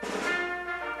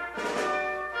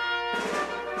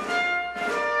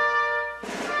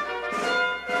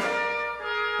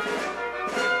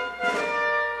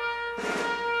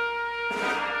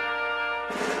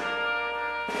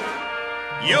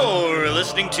You're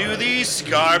listening to the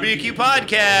Scarbq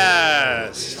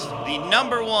Podcast, the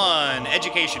 #1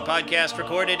 education podcast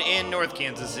recorded in North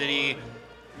Kansas City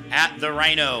at the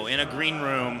Rhino in a green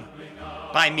room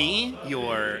by me,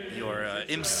 your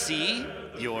MC,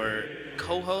 your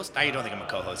co-host. I don't think I'm a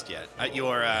co-host yet.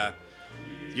 Your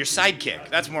sidekick.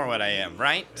 That's more what I am,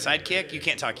 right? Sidekick? You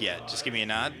can't talk yet. Just give me a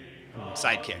nod.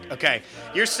 Sidekick. Okay.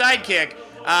 Your sidekick.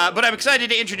 But I'm excited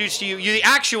to introduce to you the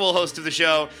actual host of the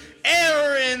show,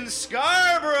 Aaron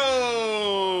Scarborough.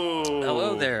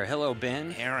 Hello there. Hello,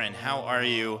 Ben. Aaron, how are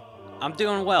you? I'm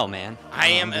doing well, man. I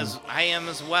am as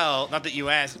well. Not that you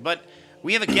asked, but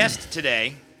we have a guest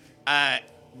today.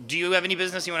 Do you have any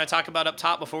business you want to talk about up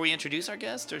top before we introduce our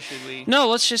guest, or should we? No,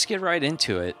 let's just get right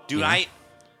into it.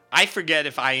 I forget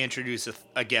if I introduce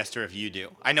a guest or if you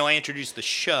do. I know I introduced the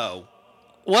show.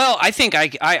 Well, I think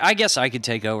I guess I could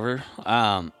take over.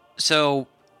 So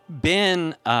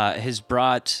Ben has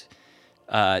brought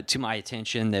to my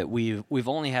attention that we've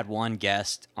only had one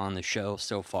guest on the show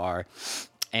so far,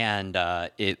 and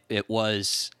it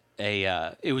was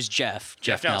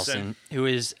Jeff Nelson, who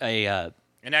is an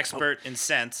expert in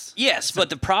sense. Yes,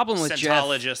 but the problem with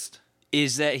Scientologist. Jeff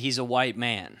is that he's a white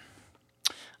man.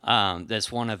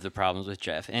 That's one of the problems with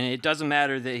Jeff, and it doesn't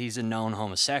matter that he's a known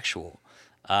homosexual.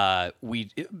 How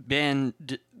did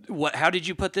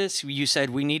you put this? You said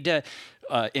we need to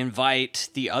invite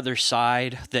the other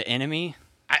side, the enemy.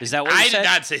 Is that what you said? I did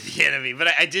not say the enemy, but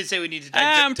I did say we need to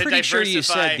I'm to pretty diversify. sure you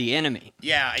said the enemy.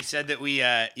 Yeah, I said that we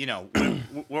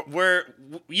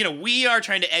we are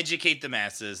trying to educate the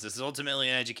masses. This is ultimately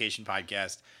an education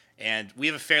podcast, and we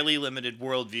have a fairly limited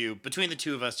worldview between the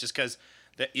two of us, just because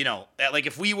like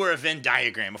if we were a Venn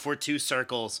diagram, if we're two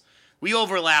circles, we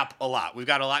overlap a lot. We've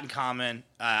got a lot in common.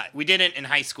 We didn't in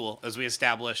high school, as we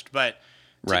established, but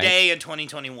today in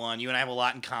 2021, you and I have a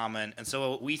lot in common, and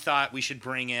so we thought we should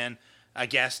bring in a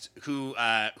guest who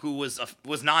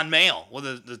was non-male.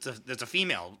 Well, that's a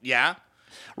female, yeah.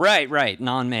 Right,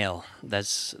 non-male.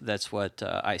 That's what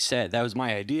I said. That was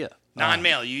my idea.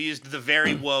 Non-male. You used the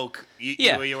very woke.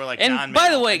 You were like and non-male. By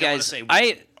the way, guys,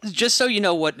 just so you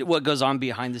know what goes on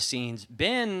behind the scenes,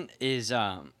 Ben is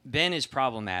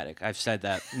problematic. I've said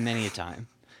that many a time,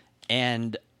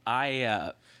 and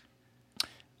the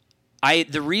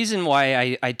reason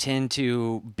why I tend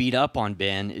to beat up on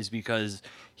Ben is because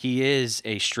he is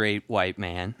a straight white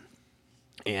man,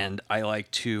 and I like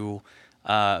to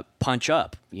punch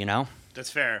up.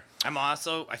 That's fair. I'm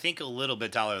also, I think, a little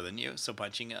bit taller than you, so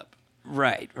punching up.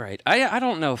 Right. I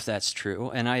don't know if that's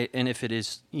true, and if it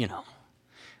is,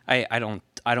 I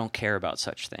don't care about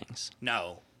such things.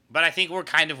 No, but I think we're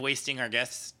kind of wasting our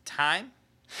guest's time.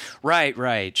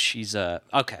 Right. She's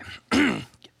okay.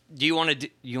 Do you want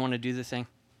to do the thing?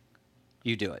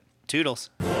 You do it. Toodles.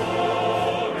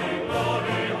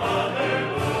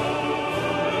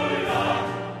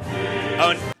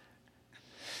 Oh,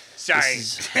 sorry.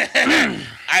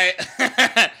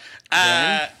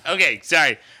 Okay,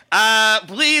 sorry.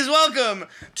 Please welcome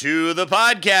to the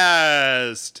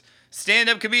podcast,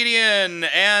 stand-up comedian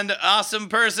and awesome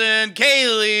person,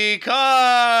 Kailee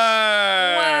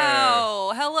Karr.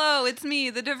 Wow. Hello, it's me,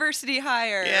 the diversity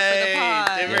hire for the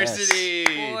pod. Diversity.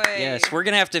 Yes. Boy. Yes, we're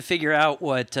going to have to figure out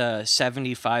what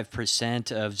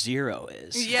 75% of 0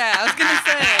 is. Yeah, I was going to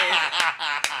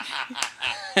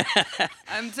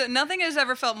say. Nothing has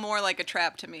ever felt more like a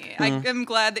trap to me. I am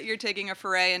glad that you're taking a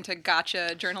foray into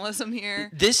gotcha journalism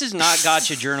here. This is not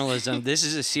gotcha journalism. This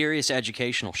is a serious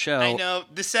educational show. I know.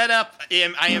 The setup,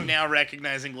 I am now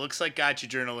recognizing, looks like gotcha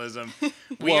journalism.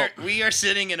 We are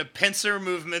sitting in a pincer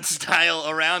movement style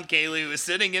around Kailee, who is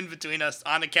sitting in between us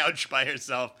on a couch by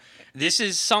herself. This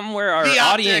is somewhere our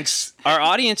audience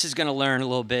is going to learn a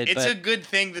little bit. It's a good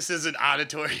thing this is an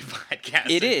auditory podcast.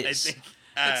 It is. I think.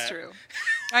 That's true.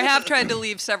 I have tried to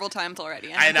leave several times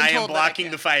already. And I am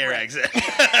blocking the fire exit.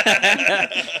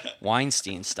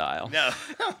 Weinstein style. No.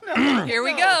 Here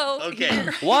we go. Okay.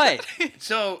 What?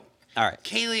 So, all right,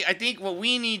 Kailee, I think what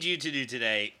we need you to do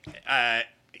today, and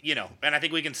I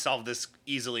think we can solve this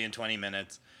easily in 20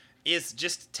 minutes, is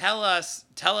just tell us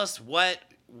what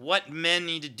men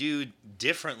need to do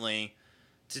differently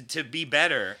to be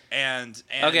better. And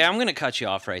okay, I'm going to cut you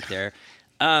off right there.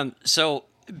 So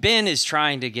Ben is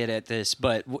trying to get at this,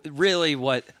 but really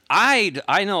what I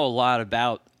know a lot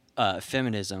about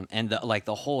feminism and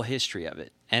the whole history of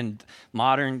it, and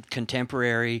modern,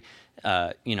 contemporary,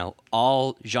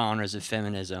 all genres of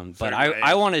feminism. But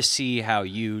I want to see how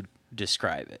you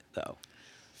describe it, though.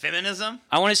 Feminism?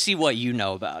 I want to see what you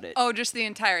know about it. Oh, just the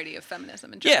entirety of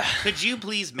feminism in general. Yeah. Could you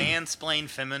please mansplain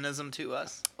feminism to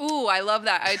us? Ooh, I love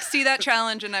that. I see that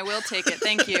challenge and I will take it.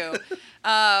 Thank you.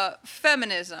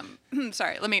 Feminism.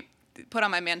 Sorry, let me put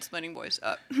on my mansplaining voice.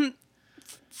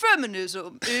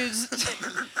 Feminism is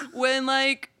when,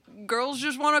 like, girls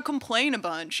just want to complain a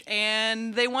bunch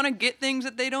and they want to get things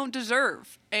that they don't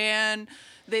deserve. And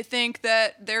they think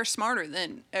that they're smarter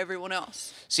than everyone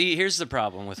else. See, here's the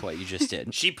problem with what you just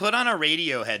did. She put on a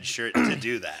Radiohead shirt to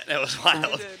do that. That was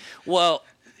wild. Well,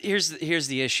 here's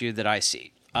the issue that I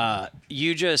see.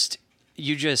 You just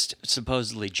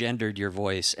supposedly gendered your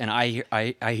voice, and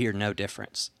I hear no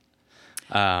difference.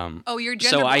 You're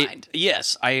gender blind.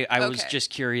 Yes, I was Okay. just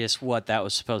curious what that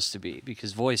was supposed to be,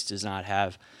 because voice does not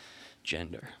have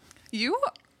gender. You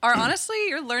are honestly,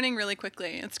 you're learning really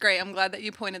quickly. It's great. I'm glad that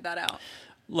you pointed that out.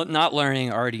 Not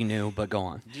learning, already knew, but go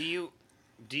on. Do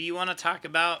you want to talk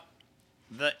about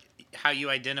how you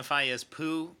identify as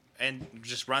poo and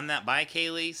just run that by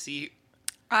Kailee? See,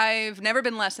 I've never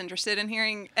been less interested in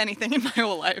hearing anything in my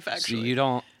whole life, actually.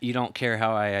 So you don't care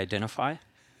how I identify?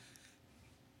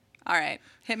 All right,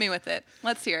 hit me with it.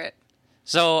 Let's hear it.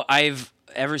 So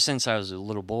ever since I was a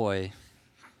little boy,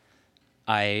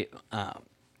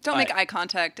 Don't make eye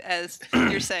contact as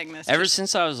you're saying this. Ever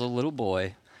since I was a little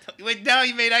boy, wait, now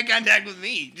you made eye contact with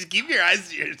me. Just keep your eyes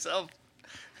to yourself.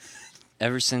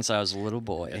 ever since I was a little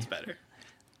boy, That's better.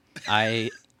 I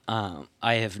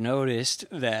have noticed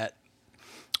that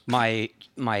my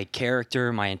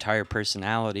character, my entire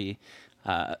personality,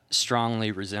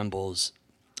 strongly resembles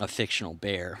a fictional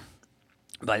bear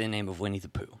by the name of Winnie the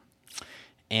Pooh.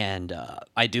 And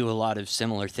I do a lot of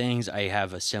similar things. I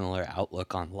have a similar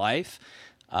outlook on life,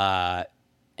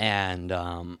 and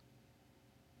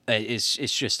it's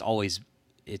just always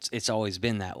it's always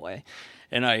been that way.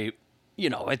 And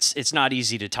it's not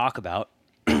easy to talk about.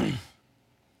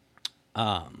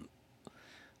 Are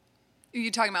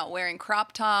you talking about wearing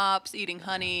crop tops, eating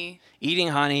honey? Eating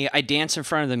honey. I dance in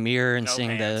front of the mirror and No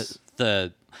sing pants.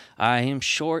 the I am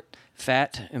short,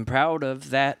 fat, and proud of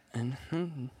that. And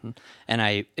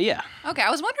yeah. Okay, I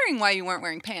was wondering why you weren't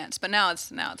wearing pants, but now it's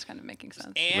kind of making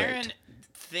sense. Aaron Right.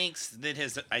 thinks that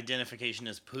his identification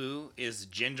as poo is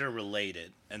gender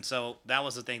related. And so that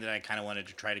was the thing that I kind of wanted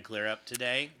to try to clear up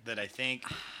today, that I think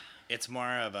it's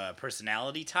more of a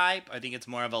personality type. I think it's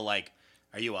more of a, like,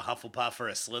 are you a Hufflepuff or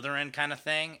a Slytherin kind of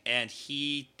thing? And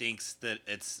he thinks that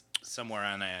it's somewhere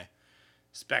on a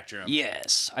spectrum.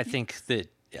 Yes, I think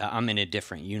that I'm in a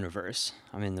different universe.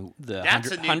 I'm in the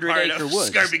That's a new 100 part acre of woods.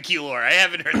 Scarbecue lore. I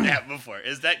haven't heard that before.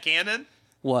 Is that canon?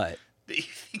 What? That you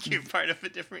think you're part of a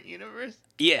different universe?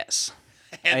 Yes.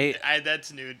 And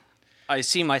that's new. I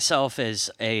see myself as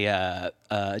a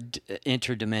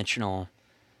interdimensional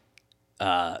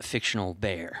fictional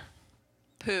bear.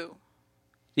 Poo.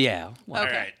 Yeah. Well,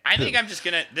 Okay. All right. I think I'm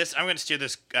gonna steer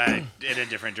this in a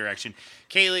different direction.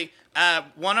 Kailee,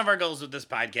 one of our goals with this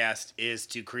podcast is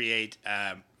to create.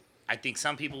 I think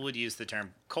some people would use the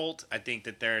term cult. I think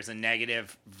that there's a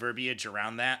negative verbiage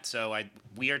around that. So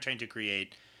we are trying to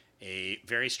create a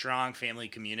very strong family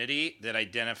community that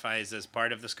identifies as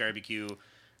part of the Scarbecue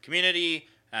community.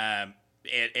 And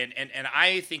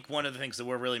I think one of the things that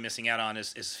we're really missing out on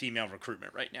is female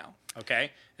recruitment right now.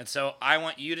 Okay. And so I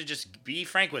want you to just be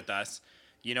frank with us.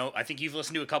 You know, I think you've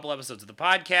listened to a couple episodes of the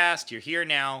podcast. You're here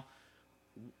now.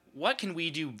 What can we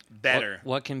do better?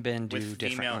 What can Ben do with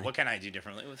differently? female? What can I do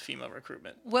differently with female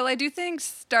recruitment? Well, I do think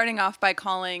starting off by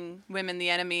calling women the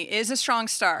enemy is a strong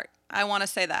start. I want to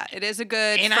say that. It is a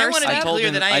good And first I want to step. be told clear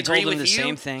him- that I I agree told him with the you.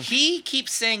 same thing. He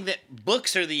keeps saying that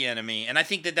books are the enemy, and I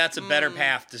think that that's a better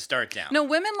path to start down. No,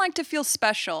 women like to feel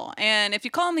special. And if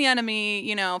you call them the enemy,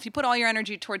 if you put all your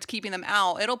energy towards keeping them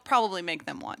out, it'll probably make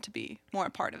them want to be more a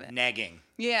part of it. Nagging.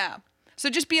 Yeah. So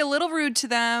just be a little rude to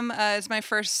them is my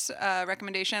first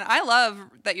recommendation. I love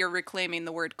that you're reclaiming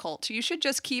the word cult. You should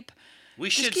just keep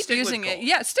Stick using with it. cult.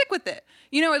 Yeah, stick with it.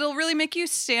 It'll really make you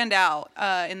stand out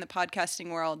in the podcasting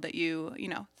world that you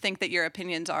think that your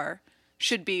opinions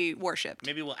should be worshipped.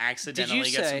 Maybe we'll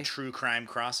accidentally get some say- true crime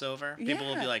crossover. People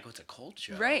will be Yeah. like, "What's a cult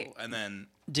show?" Right. And then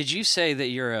Did you say that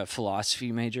you're a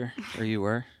philosophy major, or you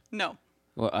were? No.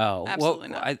 Well, Absolutely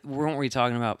not. Weren't we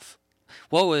talking about?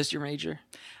 What was your major?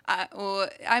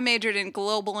 I majored in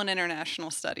global and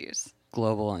international studies.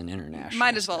 Global and international.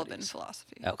 Might as well have been studies.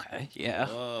 philosophy. Okay. Yeah.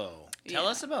 whoa, tell Yeah.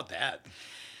 us about that.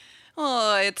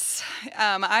 Well, it's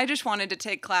I just wanted to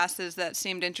take classes that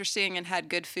seemed interesting and had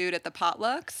good food at the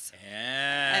potlucks.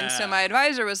 Yeah. And so my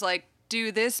advisor was like,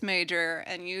 do this major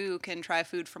and you can try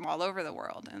food from all over the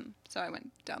world. And so I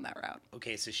went down that route.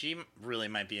 Okay, so she really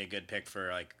might be a good pick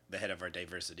for like the head of our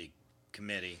diversity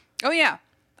committee. Oh, yeah.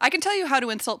 I can tell you how to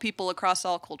insult people across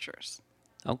all cultures.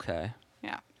 Okay.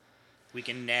 Yeah. We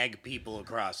can nag people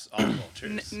across all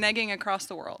cultures. Negging across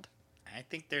the world. I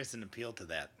think there's an appeal to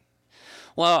that.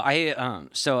 Well,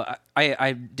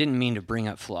 I didn't mean to bring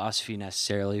up philosophy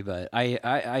necessarily, but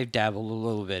I dabbled a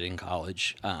little bit in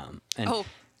college. And Oh,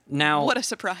 now what a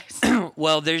surprise.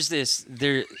 well, there's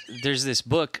this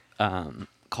book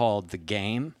called The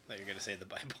Game. I thought you were gonna say the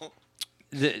Bible.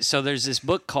 So there's this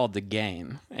book called The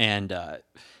Game, and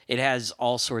it has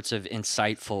all sorts of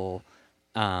insightful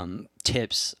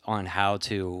tips on how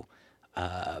to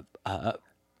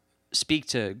speak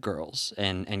to girls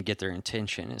and get their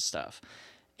attention and stuff.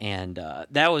 And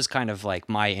that was kind of like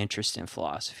my interest in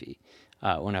philosophy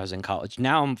when I was in college.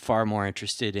 Now I'm far more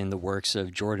interested in the works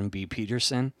of Jordan B.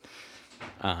 Peterson.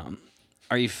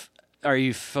 Are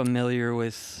you familiar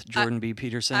with Jordan B.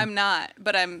 Peterson? I'm not,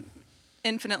 but I'm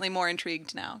infinitely more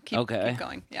intrigued now. Keep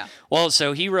going. Yeah. Well,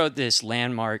 so he wrote this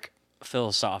landmark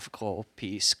philosophical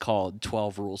piece called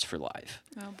 12 Rules for Life.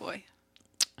 Oh boy.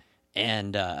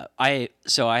 And I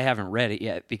haven't read it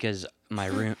yet because my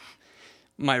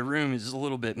room is a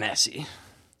little bit messy.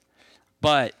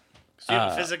 But Do you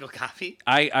have a physical copy?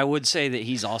 I would say that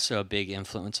he's also a big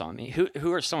influence on me.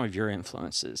 Who are some of your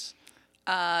influences?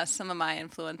 Some of my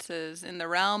influences in the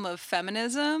realm of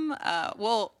feminism.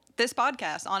 Well, this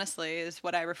podcast, honestly, is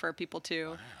what I refer people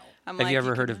to. Wow. Have you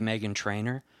ever heard of Meghan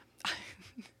Trainor?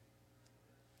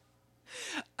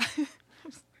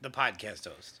 The podcast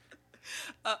host.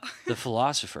 The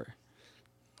philosopher.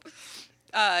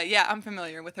 Yeah, I'm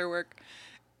familiar with her work.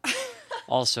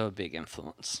 Also a big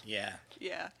influence. Yeah.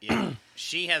 Yeah. Yeah.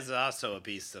 She has also a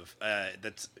piece of I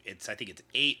think it's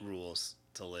 8 rules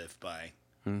to live by.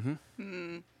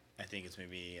 Mm-hmm. I think it's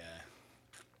maybe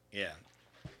yeah.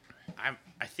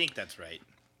 I think that's right.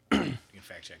 You can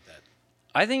fact check that.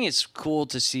 I think it's cool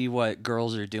to see what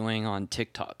girls are doing on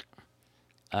TikTok.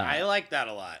 I like that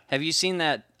a lot. Have you seen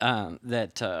that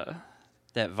that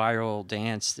viral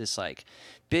dance? This like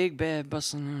big bad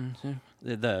bustin'.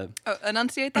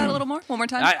 Enunciate that a little more. One more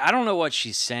time. I don't know what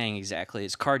she's saying exactly.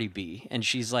 It's Cardi B, and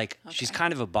she's like she's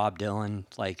kind of a Bob Dylan,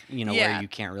 like Yeah, where you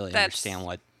can't really that's understand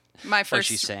what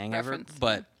she's saying reference. ever.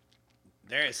 But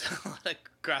There is a lot of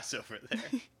crossover there.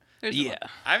 There's yeah,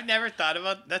 I've never thought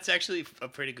about that's actually a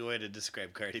pretty good way to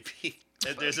describe Cardi B.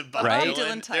 There's a Bob Right?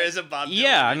 Dylan. type. There is a Bob Dylan.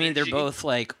 yeah. I mean, they're energy. both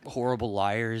like horrible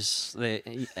liars. They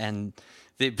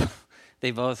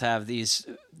both have these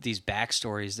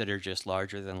backstories that are just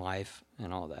larger than life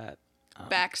and all that.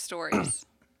 backstories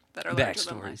that are larger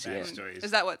than life. Backstories, yeah. Backstories.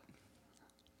 Is that what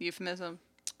euphemism?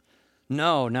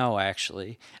 No,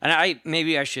 actually. And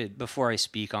maybe I should, before I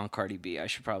speak on Cardi B, I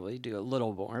should probably do a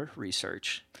little more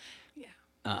research. Yeah.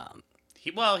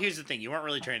 Well, here's the thing. You weren't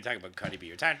really trying to talk about Cardi B.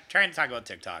 You're trying to talk about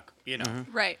TikTok. You know.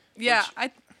 Mm-hmm. Right. Yeah.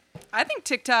 I think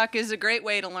TikTok is a great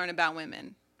way to learn about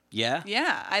women. Yeah?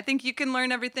 Yeah. I think you can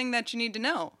learn everything that you need to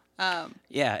know.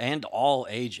 Yeah, and all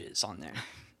ages on there.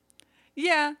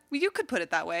 Yeah. Well, you could put it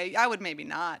that way. I would maybe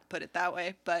not put it that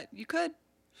way, but you could.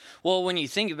 Well, when you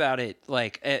think about it,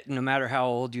 like, no matter how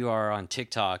old you are on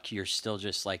TikTok, you're still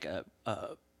just like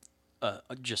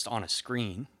just on a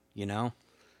screen, you know?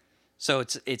 So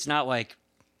it's not like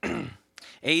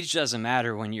age doesn't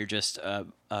matter when you're just a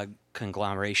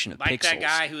conglomeration of Like pixels. that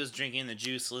guy who was drinking the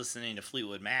juice listening to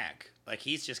Fleetwood Mac. Like,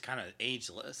 he's just kind of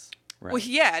ageless. Right. Well,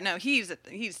 yeah. No, he's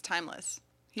timeless.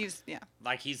 Yeah.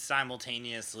 Like, he's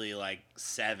simultaneously, like,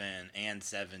 7 and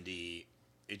 70.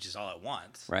 It's just all at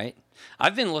once. Right.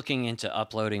 I've been looking into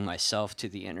uploading myself to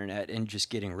the internet and just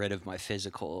getting rid of my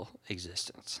physical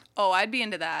existence. Oh, I'd be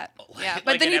into that. Yeah, Like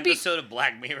but then an you'd be. episode of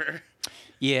Black Mirror.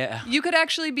 Yeah. You could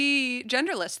actually be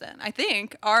genderless then. I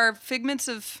think are figments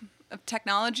of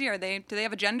technology. Do they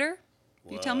have a gender?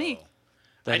 You tell me. Whoa.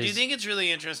 That I do is- think it's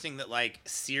really interesting that, like,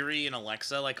 Siri and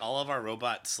Alexa, like, all of our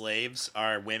robot slaves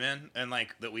are women, and,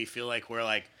 like, that we feel like we're,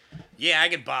 like, yeah, I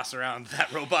could boss around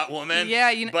that robot woman.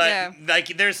 Yeah, but, yeah.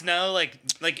 like, there's no, like,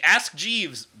 Ask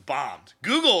Jeeves bombed.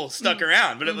 Google stuck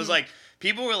around, but it was, like,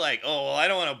 people were like, oh, well, I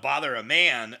don't want to bother a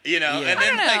man, you know? Yeah. And I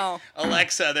then, don't know. like,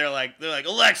 Alexa, they're like,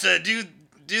 Alexa, do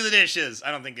the dishes. I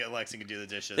don't think Alexa can do the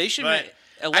dishes. They should but ma-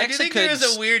 I do Alexa think could there's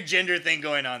s- a weird gender thing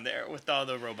going on there with all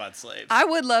the robot slaves. I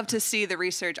would love to see the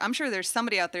research. I'm sure there's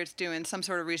somebody out there that's doing some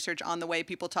sort of research on the way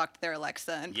people talk to their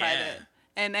Alexa in Yeah. private,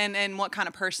 and what kind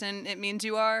of person it means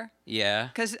you are. Yeah.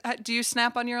 Because do you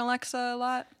snap on your Alexa a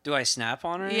lot? Do I snap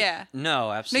on her? Yeah. No,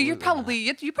 No, absolutely. you're probably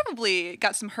you probably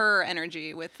got some her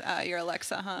energy with your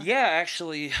Alexa, huh? not. Yeah,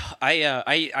 actually,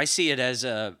 I see it as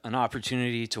an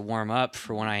opportunity to warm up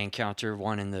for when I encounter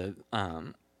one in the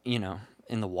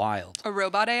in the wild, A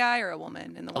robot AI or a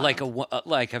woman in the wild?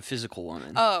 like a physical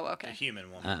woman. Oh, A okay. human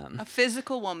woman. A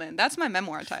physical woman. That's my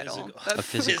memoir title. Physical. That's- A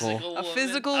physical- A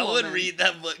physical I would woman. read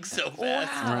that book so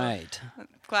fast. Wow. Right.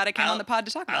 glad I came on the pod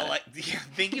to talk about it. Yeah,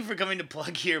 thank you for coming to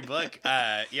plug your book.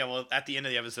 Yeah, well, at the end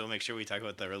of the episode, we'll make sure we talk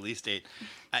about the release date.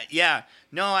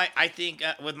 I think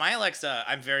with my Alexa,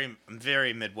 I'm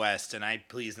very Midwest, and I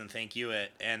please and thank you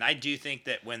it. And I do think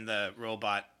that when the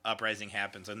robot uprising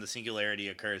happens, when the singularity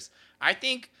occurs, I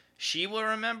think she will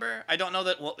remember. I don't know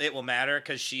that it will matter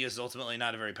because she is ultimately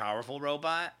not a very powerful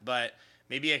robot, but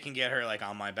maybe I can get her like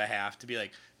on my behalf to be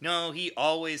like, no, he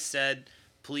always said,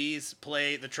 please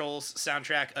play the Trolls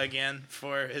soundtrack again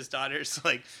for his daughters.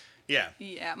 Like, yeah.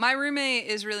 Yeah, my roommate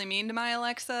is really mean to my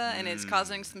Alexa, and it's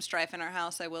causing some strife in our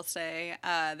house. I will say,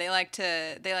 they like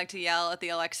to yell at the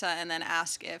Alexa and then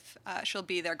ask if she'll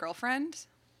be their girlfriend,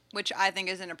 which I think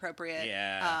is inappropriate.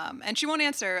 Yeah. And she won't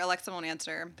answer. Alexa won't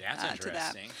answer. That's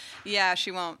interesting. To that. Yeah, she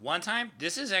won't. One time,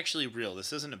 this is actually real.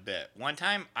 This isn't a bit. One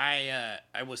time, I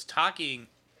was talking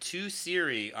to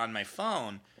Siri on my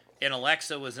phone, and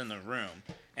Alexa was in the room.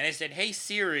 And I said, hey,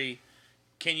 Siri,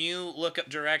 can you look up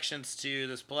directions to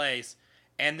this place?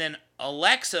 And then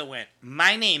Alexa went,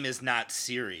 my name is not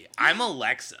Siri. I'm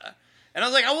Alexa. And I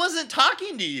was like, I wasn't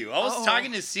talking to you. I was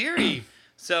talking to Siri.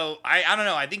 So, I don't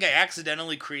know. I think I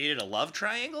accidentally created a love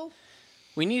triangle.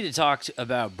 We need to talk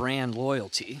about brand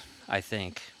loyalty, I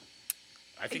think.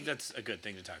 I think that's a good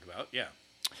thing to talk about, yeah.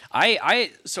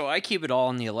 So I keep it all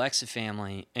in the Alexa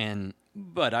family,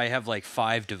 but I have like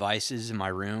 5 devices in my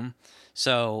room.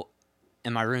 So,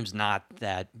 and my room's not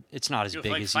that, it's not as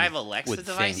big like as 5 you Alexa would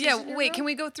devices? think. Yeah, wait, can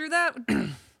we go through that?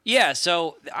 Yeah,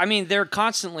 so I mean they're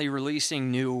constantly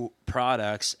releasing new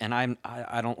products, and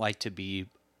I don't like to be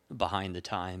behind the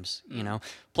times, you know.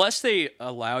 Plus, they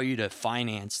allow you to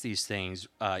finance these things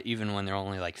even when they're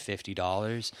only like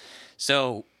 $50.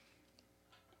 So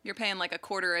You're paying like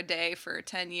 $0.25 a day for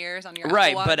 10 years on your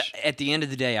right, Apple Watch. but at the end of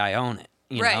the day, I own it.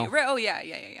 You know? Right. Oh yeah.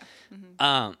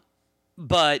 Mm-hmm.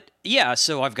 But yeah,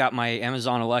 so I've got my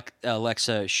Amazon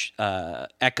Alexa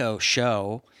Echo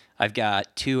Show. I've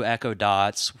got 2 Echo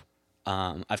Dots.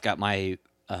 I've got my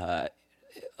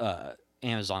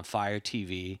Amazon Fire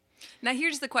TV. Now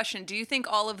here's the question: do you think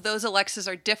all of those Alexas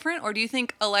are different, or do you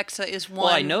think Alexa is one?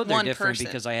 Well, I know they're one different person?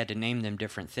 because I had to name them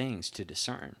different things to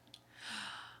discern.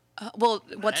 Well,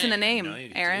 what's in a I name, didn't know you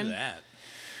could Aaron? do that.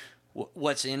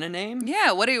 What's in a name?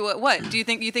 Yeah. What do you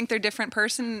think? You think they're different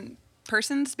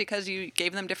persons because you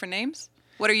gave them different names?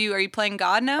 What are you? Are you playing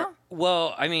God now?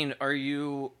 Well, I mean, are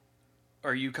you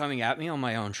coming at me on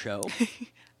my own show?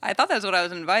 I thought that's what I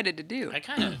was invited to do. I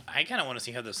kind of want to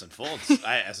see how this unfolds.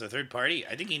 As a third party,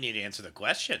 I think you need to answer the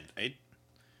question.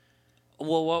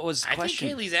 Well, what was the I question?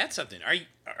 think Kaylee's at something.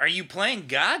 Are you playing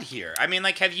God here? I mean,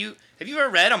 like, have you ever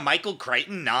read a Michael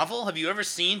Crichton novel? Have you ever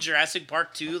seen Jurassic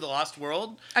Park 2: The Lost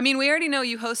World? I mean, we already know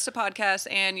you host a podcast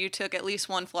and you took at least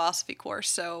one philosophy course,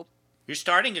 so. You're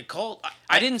starting a cult.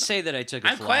 I didn't say that I took a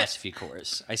I'm philosophy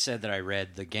course. I said that I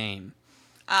read the game.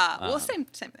 Well, same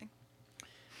thing.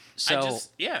 So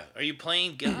are you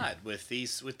playing God with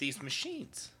these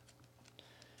machines?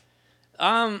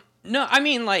 no, I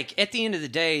mean, like, at the end of the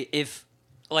day, if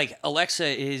like Alexa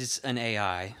is an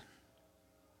AI,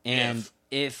 and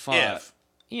if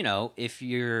you know, if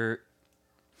you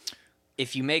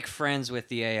make friends with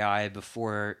the AI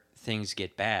before things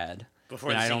get bad,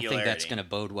 then I don't think that's going to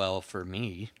bode well for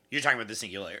me. You're talking about the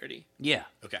singularity. Yeah.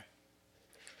 Okay.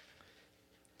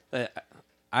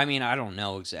 I mean, I don't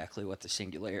know exactly what the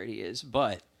singularity is,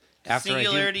 but after I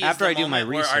do my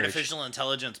research, where artificial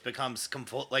intelligence becomes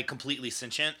completely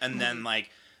sentient, and then like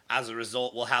as a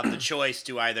result, we'll have the choice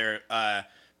to either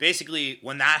basically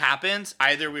when that happens,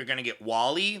 either we're gonna get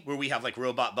WALL-E, where we have like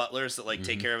robot butlers that like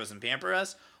take care of us and pamper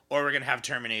us, or we're gonna have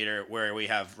Terminator, where we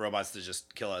have robots that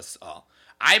just kill us all.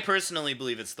 I personally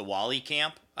believe it's the WALL-E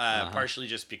camp, partially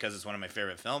just because it's one of my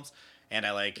favorite films, and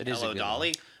I like Hello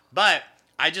Dolly, but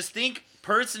I just think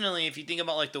personally, if you think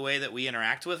about like the way that we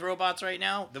interact with robots right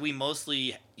now, that we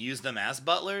mostly use them as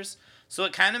butlers. So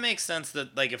it kind of makes sense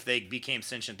that like if they became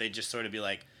sentient, they'd just sort of be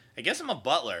like, I guess I'm a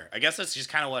butler. I guess that's just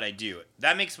kind of what I do.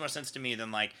 That makes more sense to me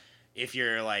than like if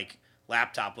your like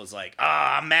laptop was like,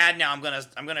 I'm mad now. I'm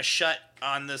gonna shut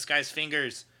on this guy's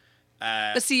fingers.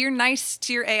 But see, you're nice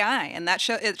to your AI, and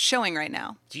it's showing right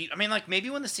now. I mean, like maybe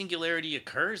when the singularity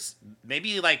occurs,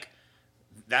 maybe like.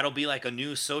 That'll be like a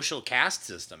new social caste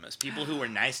system as people who were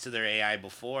nice to their AI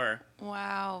before.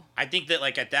 Wow. I think that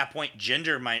like at that point,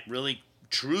 gender might really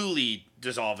truly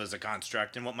dissolve as a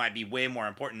construct, and what might be way more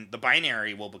important, the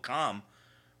binary will become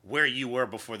where you were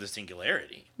before the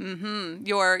singularity. Mm-hmm.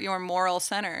 Your moral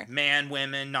center. Man,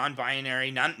 women,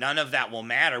 non-binary, none of that will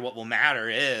matter. What will matter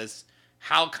is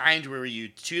how kind were you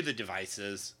to the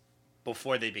devices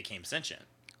before they became sentient.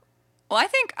 Well,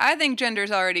 I think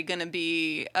gender's already going to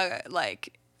be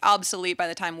like obsolete by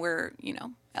the time we're,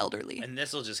 elderly. And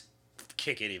this will just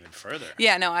kick it even further.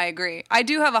 Yeah, no, I agree. I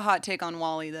do have a hot take on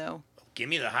WALL-E, though. Give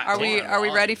me the hot Are take we on are we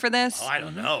WALL-E. ready for this? Oh, I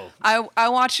don't know. I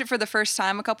watched it for the first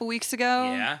time a couple weeks ago.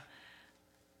 Yeah.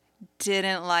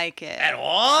 Didn't like it At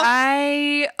all?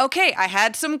 I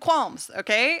had some qualms.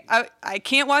 Okay, I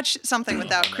can't watch something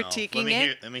without No. critiquing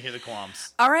it. Let me hear the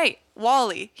qualms. All right,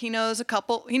 WALL-E. He knows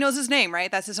his name,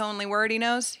 right? That's his only word he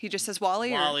knows. He just says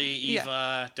WALL-E. WALL-E,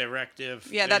 Eva, Directive.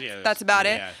 Yeah, that's about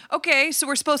it. Yeah. Okay, so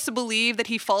we're supposed to believe that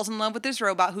he falls in love with this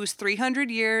robot who's 300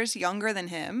 years younger than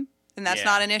him. And that's Yeah.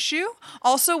 not an issue.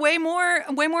 Also, way more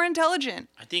intelligent.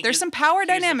 I think there's some power here's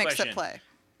the dynamics at question. play.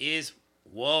 You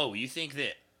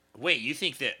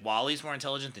think that WALL-E's more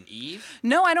intelligent than Eve?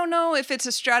 No, I don't know if it's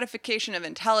a stratification of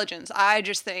intelligence. I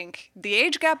just think the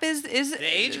age gap is The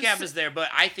age gap is there, but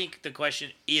I think the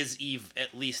question is Eve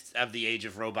at least of the age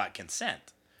of robot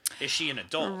consent? Is she an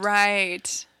adult?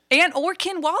 right. Or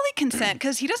can WALL-E consent?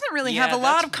 Because he doesn't really have a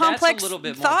lot that's- of complex that's a little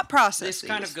bit thought more, processes. This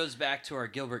kind of goes back to our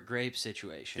Gilbert Grape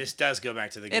situation. This does go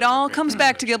back to the It Gilbert all Grape comes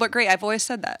back to situation. Gilbert Grape. I've always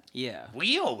said that. Yeah.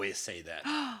 We always say that.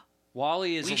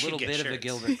 WALL-E is We a should little get bit of a shirts.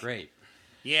 Gilbert Grape.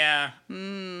 Yeah.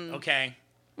 Okay.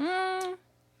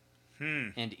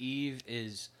 And Eve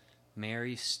is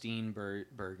Mary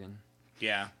Steenburgen.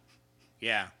 Yeah.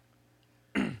 Yeah.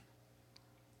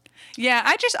 Yeah,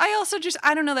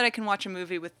 I don't know that I can watch a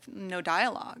movie with no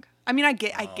dialogue. I mean, I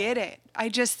get it. I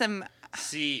just am.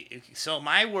 See, so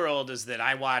my world is that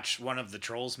I watch one of the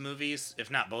Trolls movies, if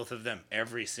not both of them,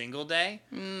 every single day.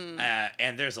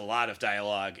 And there's a lot of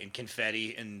dialogue and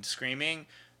confetti and screaming.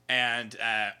 And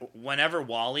whenever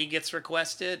WALL-E gets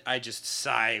requested, I just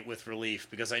sigh with relief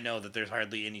because I know that there's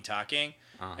hardly any talking.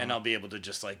 And I'll be able to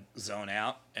just like zone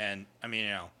out. And I mean,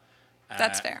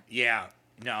 That's fair. Yeah.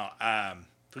 No,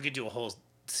 we could do a whole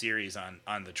series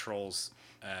on the Trolls.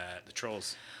 The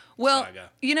Trolls. Well, saga.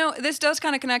 this does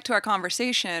kind of connect to our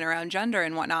conversation around gender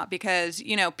and whatnot because,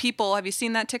 people, have you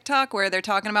seen that TikTok where they're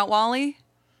talking about WALL-E?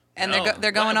 And No.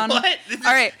 they're going on. What?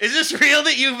 All right. Is this real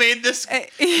that you made this?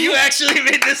 You actually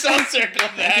made this all circle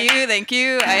back. Thank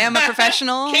you. I am a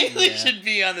professional. Kaylee should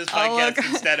be on this I'll podcast look-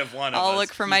 instead of one of us. I'll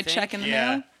look for my think? check in the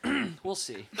Yeah. mail. We'll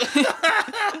see.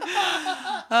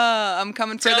 I'm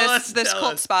coming for Tell this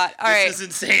cult us. spot. All right. This is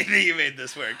insane that you made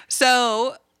this work.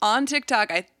 So on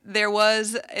TikTok, there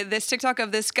was this TikTok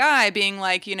of this guy being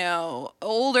like,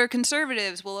 older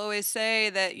conservatives will always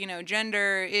say that,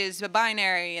 gender is a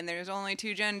binary and there's only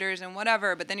two genders and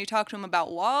whatever. But then you talk to him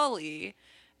about WALL-E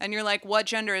and you're like, what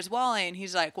gender is WALL-E? And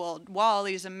he's like, well,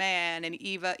 WALL-E's a man and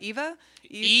Eve, but he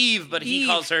Eve.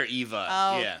 calls her Eva.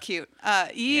 Oh, yeah. cute.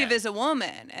 Eve Yeah. is a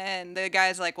woman. And the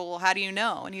guy's like, well, how do you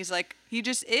know? And he's like, he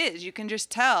just is. You can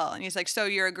just tell. And he's like, so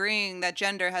you're agreeing that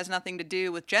gender has nothing to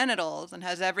do with genitals and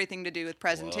has everything to do with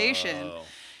presentation. Whoa.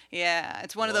 Yeah,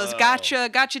 it's one of those Whoa.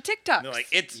 gotcha TikToks. They're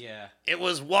like, Yeah. it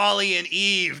was Wally and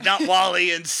Eve, not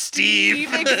Wally and Steve.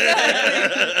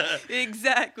 Exactly.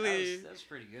 Exactly. That was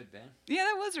pretty good, Ben. Yeah,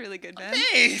 that was really good, Ben.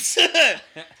 Thanks.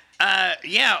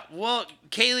 Yeah. Well,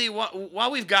 Kaylee,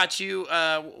 while we've got you,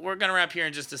 we're gonna wrap here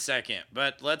in just a second,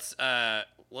 but let's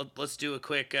do a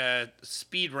quick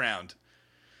speed round.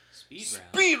 Speed round.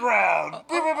 Speed round.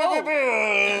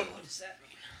 What does that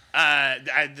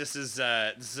mean? This is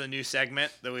a new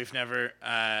segment that we've never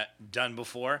done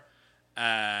before,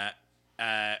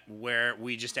 where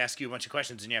we just ask you a bunch of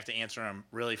questions and you have to answer them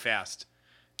really fast.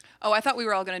 Oh, I thought we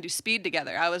were all going to do speed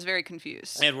together. I was very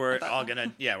confused. And we're about all that.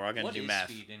 gonna What do is math.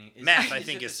 speed? Math, I is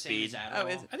think, it is the same speed. as Oh,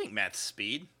 is Adderall? it? I think math's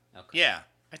speed. Okay. Yeah,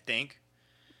 I think.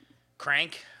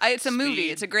 Crank. It's a movie.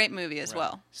 Speed. It's a great movie as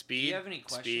well. Speed. Do you have any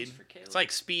questions Speed. for Kaylee? It's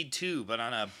like Speed 2, but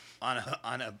on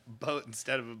a boat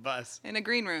instead of a bus. In a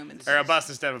green room. It's, Or a bus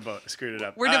instead of a boat. I screwed it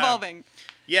up. we're devolving.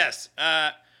 Yes.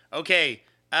 Okay.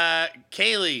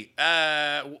 Kaylee,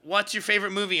 what's your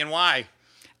favorite movie and why?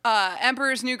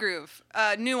 Emperor's New Groove.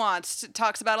 Nuanced.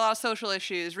 Talks about a lot of social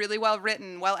issues. Really well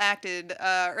written. Well acted.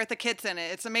 Eartha Kitt's in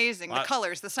it. It's amazing. The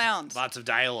colors. The sounds. Lots of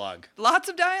dialogue. Lots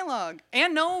of dialogue.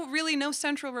 And no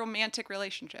central romantic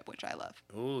relationship, which I love.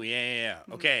 Ooh, yeah.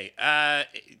 Okay.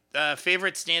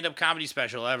 Favorite stand-up comedy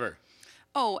special ever?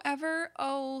 Oh, ever?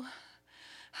 Oh.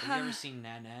 Have you ever seen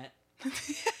Nanette?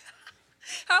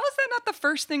 How is that not the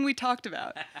first thing we talked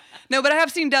about? No, but I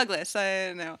have seen Douglas.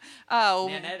 I know. Oh,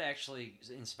 Nanette actually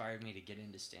inspired me to get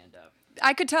into stand-up.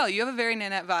 I could tell. You have a very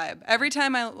Nanette vibe. Every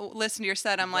time I listen to your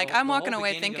set, I'm like, The- I'm the walking whole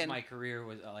away beginning thinking. of my career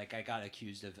was like I got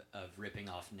accused of ripping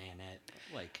off Nanette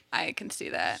like I can see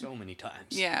that. so many times.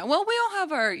 Yeah. Well, we all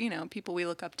have our, people we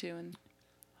look up to and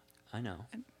I know.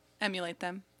 emulate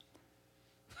them.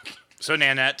 So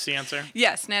Nanette's the answer?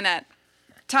 Yes, Nanette.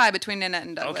 Tie between Nanette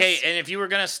and Douglas. Okay, and if you were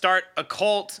going to start a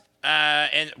cult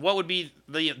And what would be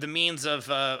the means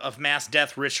of mass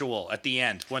death ritual at the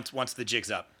end once the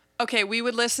jig's up? Okay, we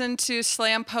would listen to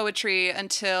slam poetry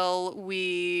until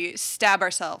we stab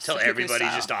ourselves. Till Cuckoo everybody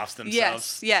style. just offs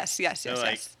themselves. Yes.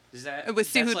 like, Is that It was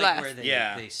see that's who'd like laugh. where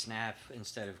they snap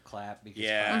instead of clap? Because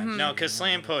Yeah, clap is no, really because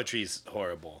slam poetry's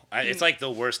horrible. It's like the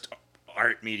worst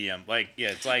art medium. Like, yeah,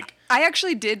 it's like I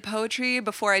actually did poetry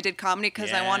before I did comedy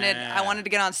because I wanted Yeah. to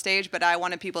get on stage, but I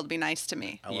wanted people to be nice to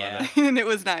me. I love Yeah. it. And it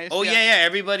was nice. Oh yeah.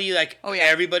 Everybody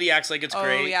yeah. acts like it's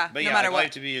great. Oh yeah, But no yeah, matter I'd what.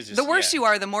 like to be is just, the worse yeah. you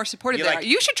are, the more supportive You're they like, are.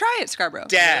 You should try it, Scarborough.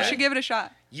 Dad. You should give it a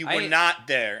shot. You were not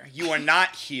there. You are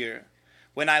not here.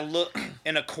 When I look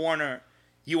in a corner,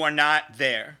 you are not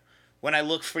there. When I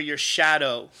look for your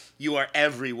shadow, you are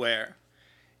everywhere.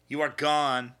 You are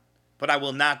gone, but I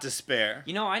will not despair.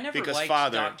 You know, I never Because, liked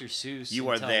Father, Dr. Seuss you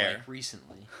are until there. like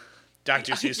recently.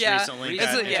 Dr. Seuss Yeah. recently It's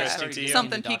got a- yeah. interesting to you.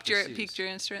 Something Dr. Seuss. piqued your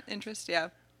interest. Yeah.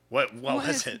 What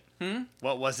was is- it?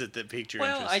 What was it that piqued your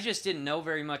Well, interest? I just didn't know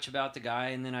very much about the guy,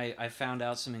 and then I found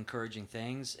out some encouraging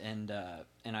things, and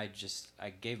I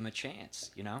gave him a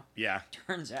chance. You know, yeah.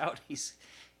 turns out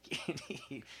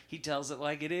he tells it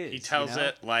like it is. He tells you know?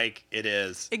 it like it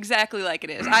is. Exactly like it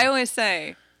is. I always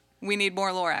say we need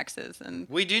more Loraxes, and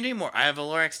We do need more. I have a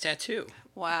Lorax tattoo.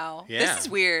 wow, Yeah. this is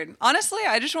weird. Honestly,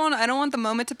 I don't want the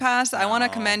moment to pass. I want to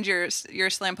commend your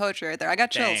slam poetry right there. I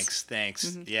got chills. Thanks.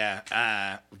 Mm-hmm.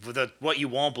 Yeah. What you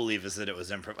won't believe is that it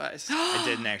was improvised. I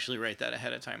didn't actually write that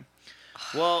ahead of time.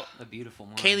 Well, A beautiful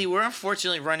mind. Kaylee, we're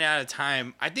unfortunately running out of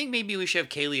time. I think maybe we should have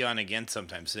Kaylee on again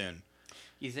sometime soon.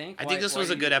 You think? I think this was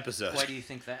a good episode. Why do you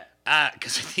think that?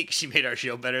 Because I think she made our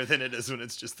show better than it is when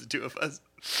it's just the two of us.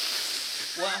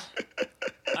 Well,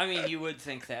 I mean, you would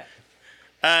think that.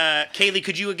 Kaylee,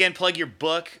 could you again plug your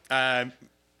book?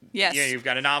 Yes. Yeah, you've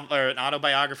got an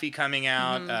autobiography coming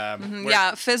out. Where-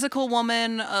 Yeah, Physical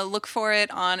Woman. Look for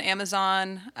it on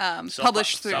Amazon.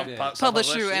 Published through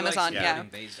self-published? through She Amazon. likes Yeah.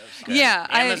 Jeff Bezos. Good. Yeah,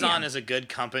 Amazon is a good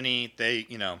company. They,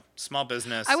 small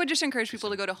business. I would just encourage people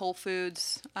to go to Whole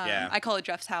Foods. Yeah. I call it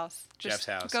Jeff's house. Just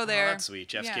Jeff's house. Go there. Oh, that's sweet.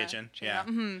 Jeff's Yeah, Kitchen. check it Yeah. out.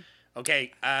 Mm-hmm.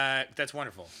 Okay, that's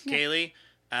wonderful. Kaylee,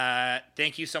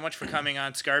 thank you so much for coming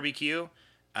on Scarbq.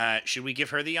 Should we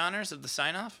give her the honors of the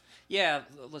sign-off? Yeah,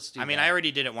 let's do that. I mean, I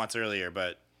already did it once earlier,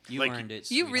 but You earned it,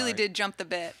 You really sweetheart. did jump the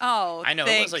bit. Oh, I know,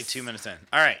 thanks. it was like 2 minutes in.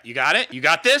 All right, you got it? You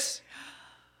got this?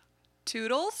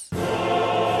 Toodles.